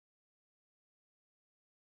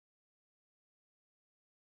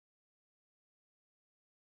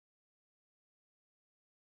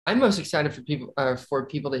I'm most excited for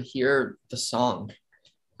people to hear the song.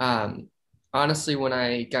 Um, Honestly, when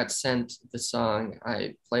I got sent the song,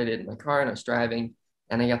 I played it in my car and I was driving,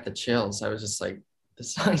 and I got the chills. I was just like, the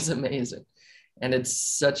song's amazing, and it's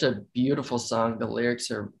such a beautiful song. The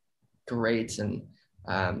lyrics are great, and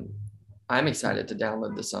um, I'm excited to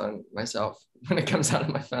download the song myself when it comes out of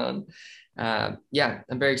my phone. Yeah,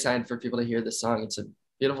 I'm very excited for people to hear this song. It's a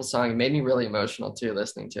beautiful song. It made me really emotional too,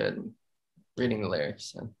 listening to it and reading the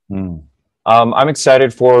lyrics. So. Mm. I'm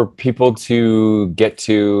excited for people to get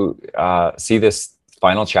to see this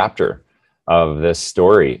final chapter of this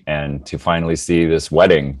story and to finally see this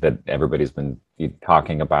wedding that everybody's been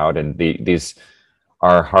talking about. And these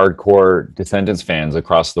are hardcore Descendants fans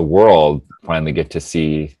across the world finally get to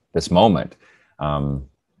see this moment. And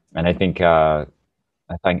I think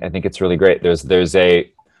it's really great. There's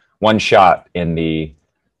a one shot in the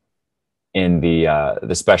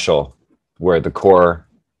special where the core,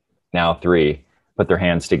 now three, put their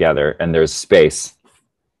hands together and there's space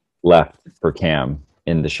left for Cam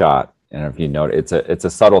in the shot. And if you note, it's a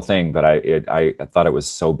subtle thing, but I thought it was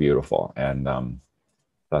so beautiful, and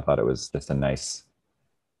I thought it was just a nice,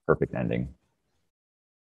 perfect ending.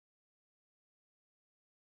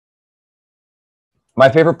 My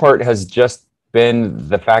favorite part has just been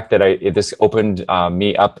the fact that this opened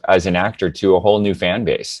me up as an actor to a whole new fan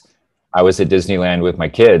base. I was at Disneyland with my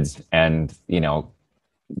kids, and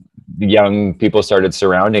young people started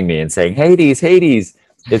surrounding me and saying, "Hades, Hades."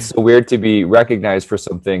 It's so weird to be recognized for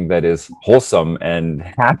something that is wholesome and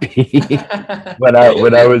happy. when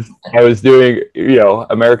I was doing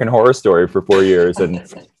American Horror Story for 4 years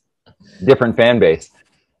and different fan base,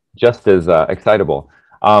 just as excitable.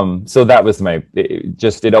 So that was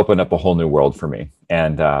it opened up a whole new world for me,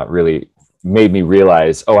 and really made me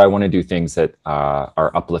realize, I want to do things that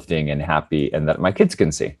are uplifting and happy and that my kids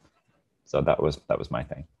can see. So that was my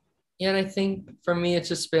thing. Yeah, and I think for me, it's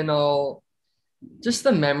just been just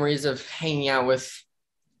the memories of hanging out with,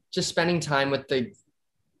 just spending time with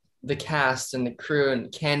the cast and the crew,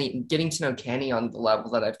 and Kenny, getting to know Kenny on the level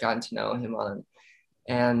that I've gotten to know him on.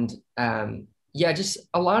 And yeah, just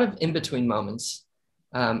a lot of in-between moments.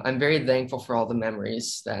 I'm very thankful for all the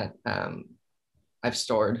memories that I've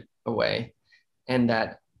stored away, and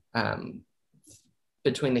that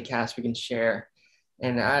between the cast we can share.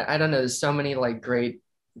 And I don't know, there's so many like great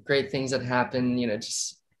things that happen,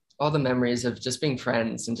 just all the memories of just being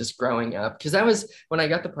friends and just growing up. Because that was when I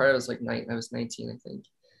got the part, I was 19, I think.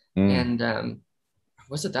 And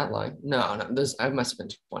was it that long? No, I must have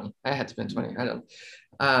been 20. I had to have been 20. I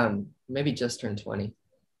don't, maybe just turned 20.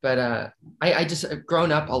 But I just have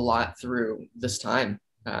grown up a lot through this time,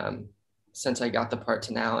 since I got the part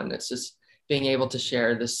to now. And it's just being able to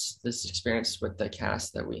share this experience with the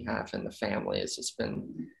cast that we have and the family has just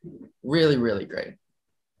been really, really great.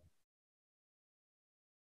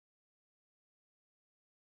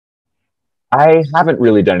 I haven't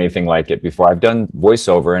really done anything like it before. I've done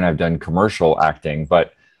voiceover and I've done commercial acting,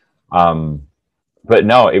 but no,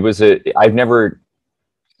 I've never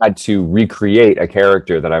had to recreate a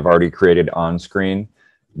character that I've already created on screen,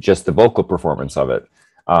 just the vocal performance of it.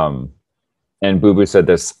 And Booboo said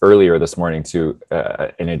this earlier this morning too,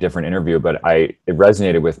 in a different interview, but it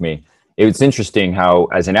resonated with me. It's interesting how,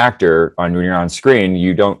 as an actor, when you're on screen,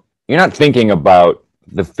 you're not thinking about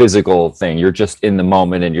the physical thing. You're just in the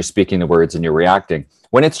moment and you're speaking the words and you're reacting.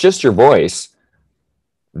 When it's just your voice,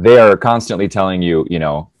 they are constantly telling you,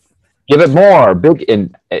 give it more, big.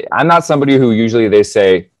 And I'm not somebody who usually they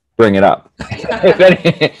say, bring it up.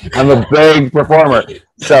 I'm a big performer.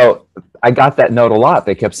 So I got that note a lot.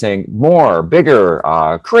 They kept saying more, bigger,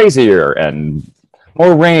 crazier, and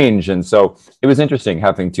more range. And so it was interesting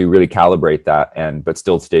having to really calibrate that, but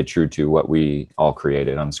still stay true to what we all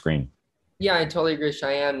created on screen. Yeah, I totally agree,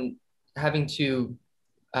 Cheyenne. Having to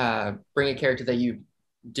bring a character that you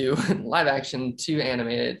do live action to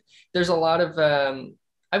animated, there's a lot of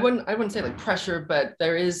I wouldn't say like pressure, but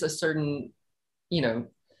there is a certain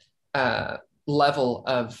level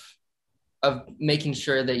of making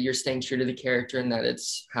sure that you're staying true to the character and that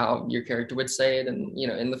it's how your character would say it, and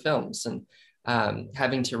in the films, and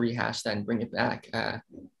having to rehash that and bring it back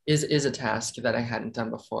is a task that I hadn't done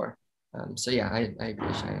before. So yeah, I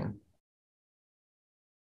agree, Cheyenne.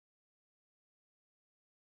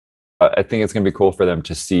 I think it's going to be cool for them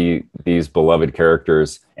to see these beloved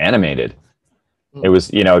characters animated. It was,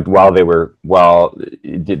 while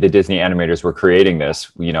the Disney animators were creating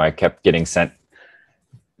this, I kept getting sent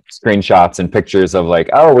screenshots and pictures of like,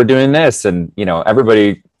 oh, we're doing this. And,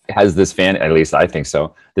 everybody has this at least I think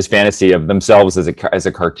so, this fantasy of themselves as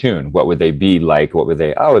a cartoon. What would they be like? What would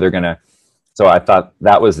they're going to, so I thought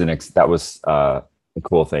that was a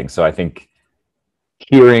cool thing. So I think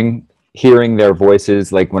hearing their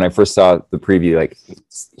voices, like when I first saw the preview, like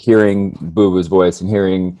hearing Booboo's voice and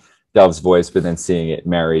hearing Dove's voice, but then seeing it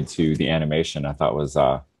married to the animation, I thought was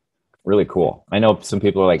really cool. I know some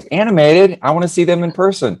people are like, animated, I want to see them in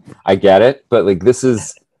person. I get it, but like this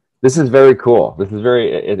is very cool. This is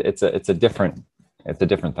very it's a different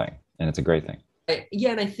thing, and it's a great thing.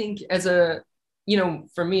 Yeah, and I think as a, you know,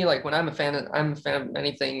 for me, like when I'm a fan of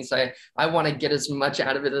many things. I want to get as much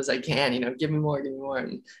out of it as I can. You know, give me more.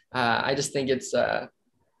 And I just think it's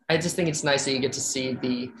nice that you get to see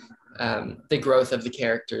the growth of the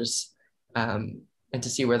characters, and to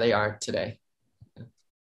see where they are today.